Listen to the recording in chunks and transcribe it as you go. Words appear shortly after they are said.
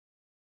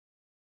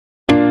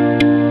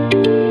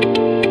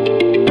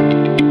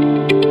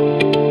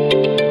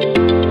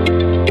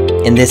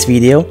In this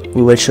video,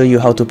 we will show you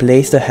how to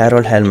place the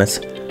Harol helmets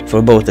for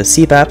both the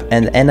CPAP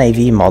and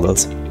NIV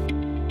models.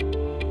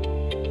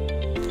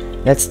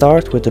 Let's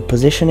start with the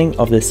positioning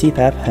of the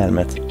CPAP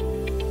helmet.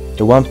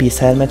 The one-piece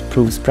helmet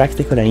proves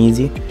practical and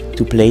easy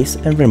to place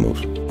and remove.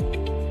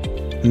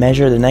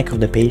 Measure the neck of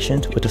the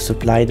patient with a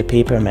supplied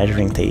paper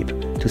measuring tape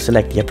to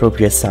select the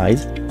appropriate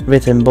size,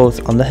 written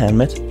both on the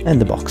helmet and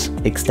the box.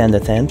 Extend the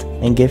tent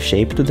and give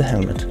shape to the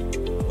helmet.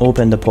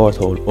 Open the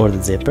porthole or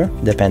the zipper,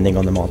 depending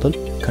on the model.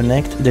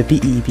 Connect the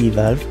PEP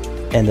valve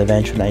and the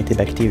ventral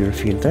antibacterial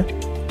filter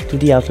to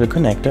the outlet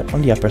connector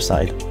on the upper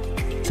side.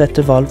 Set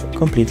the valve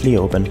completely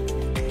open.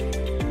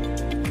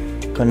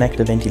 Connect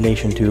the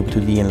ventilation tube to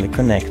the inlet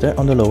connector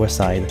on the lower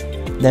side.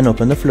 Then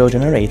open the flow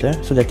generator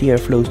so that the air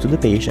flows to the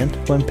patient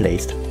when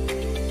placed.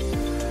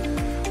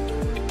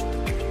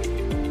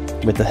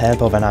 With the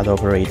help of another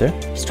operator,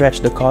 stretch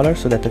the collar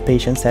so that the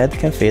patient's head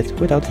can fit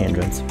without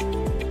hindrance.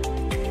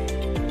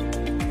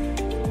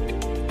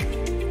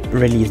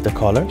 Release the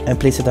collar and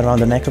place it around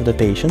the neck of the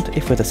patient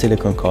if with a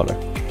silicone collar,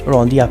 or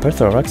on the upper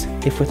thorax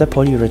if with a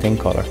polyurethane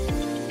collar.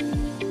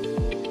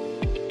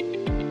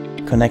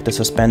 Connect the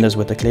suspenders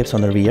with the clips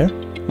on the rear,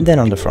 then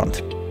on the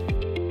front.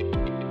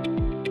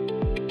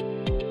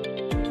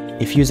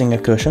 If using a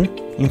cushion,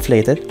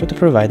 inflate it with the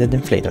provided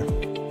inflator.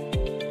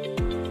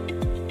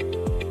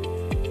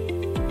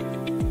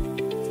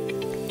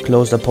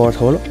 Close the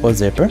porthole or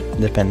zipper,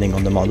 depending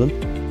on the model.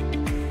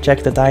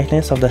 Check the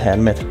tightness of the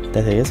helmet,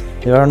 that is,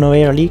 there are no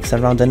air leaks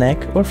around the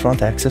neck or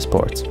front access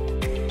ports.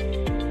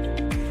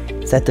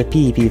 Set the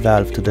PEP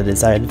valve to the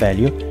desired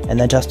value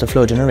and adjust the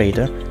flow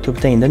generator to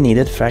obtain the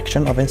needed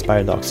fraction of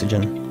inspired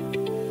oxygen.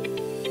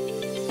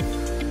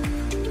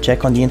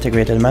 Check on the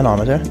integrated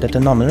manometer that the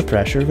nominal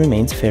pressure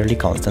remains fairly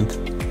constant.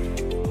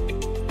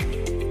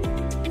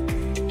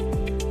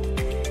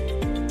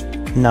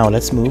 Now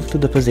let's move to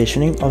the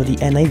positioning of the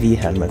NIV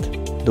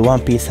helmet. The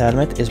one-piece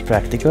helmet is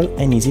practical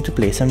and easy to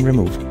place and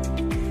remove.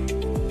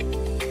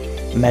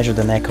 Measure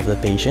the neck of the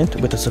patient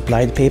with a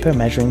supplied paper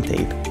measuring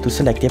tape to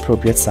select the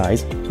appropriate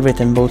size,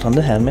 written both on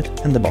the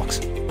helmet and the box.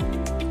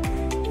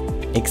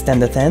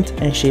 Extend the tent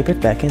and shape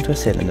it back into a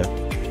cylinder.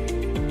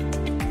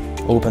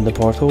 Open the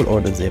porthole or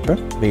the zipper,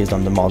 based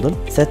on the model.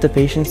 Set the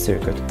patient's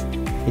circuit.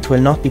 It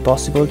will not be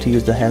possible to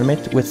use the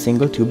helmet with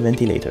single tube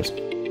ventilators.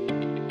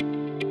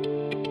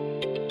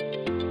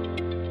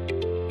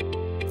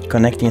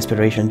 Connect the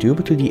inspiration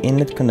tube to the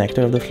inlet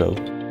connector of the flow.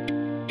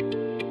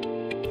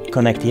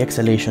 Connect the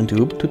exhalation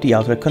tube to the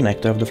outlet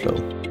connector of the flow.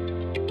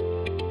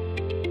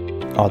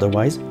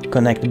 Otherwise,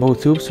 connect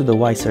both tubes to the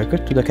Y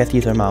circuit to the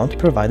catheter mount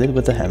provided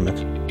with the helmet.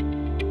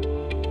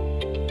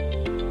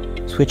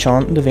 Switch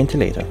on the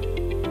ventilator.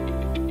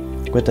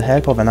 With the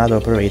help of another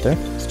operator,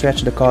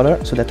 stretch the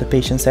collar so that the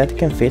patient's head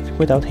can fit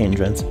without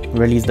hindrance.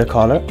 Release the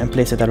collar and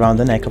place it around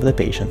the neck of the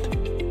patient.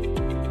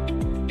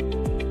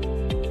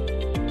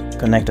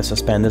 Connect the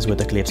suspenders with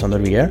the clips on the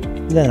rear,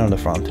 then on the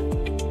front.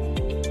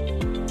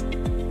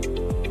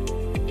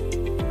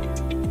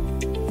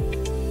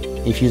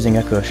 If using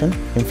a cushion,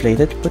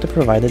 inflate it with the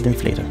provided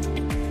inflator.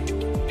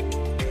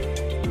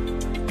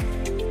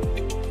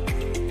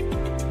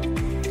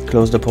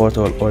 Close the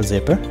porthole or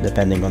zipper,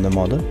 depending on the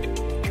model.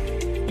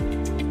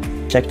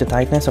 Check the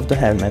tightness of the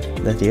helmet,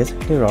 that is,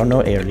 there are no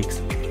air leaks.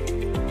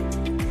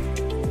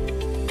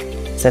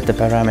 Set the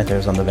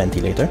parameters on the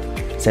ventilator.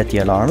 Set the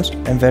alarms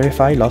and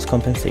verify loss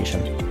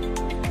compensation.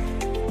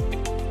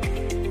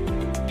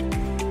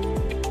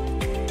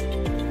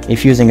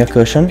 If using a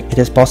cushion, it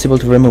is possible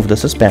to remove the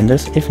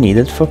suspenders if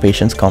needed for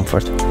patient's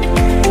comfort.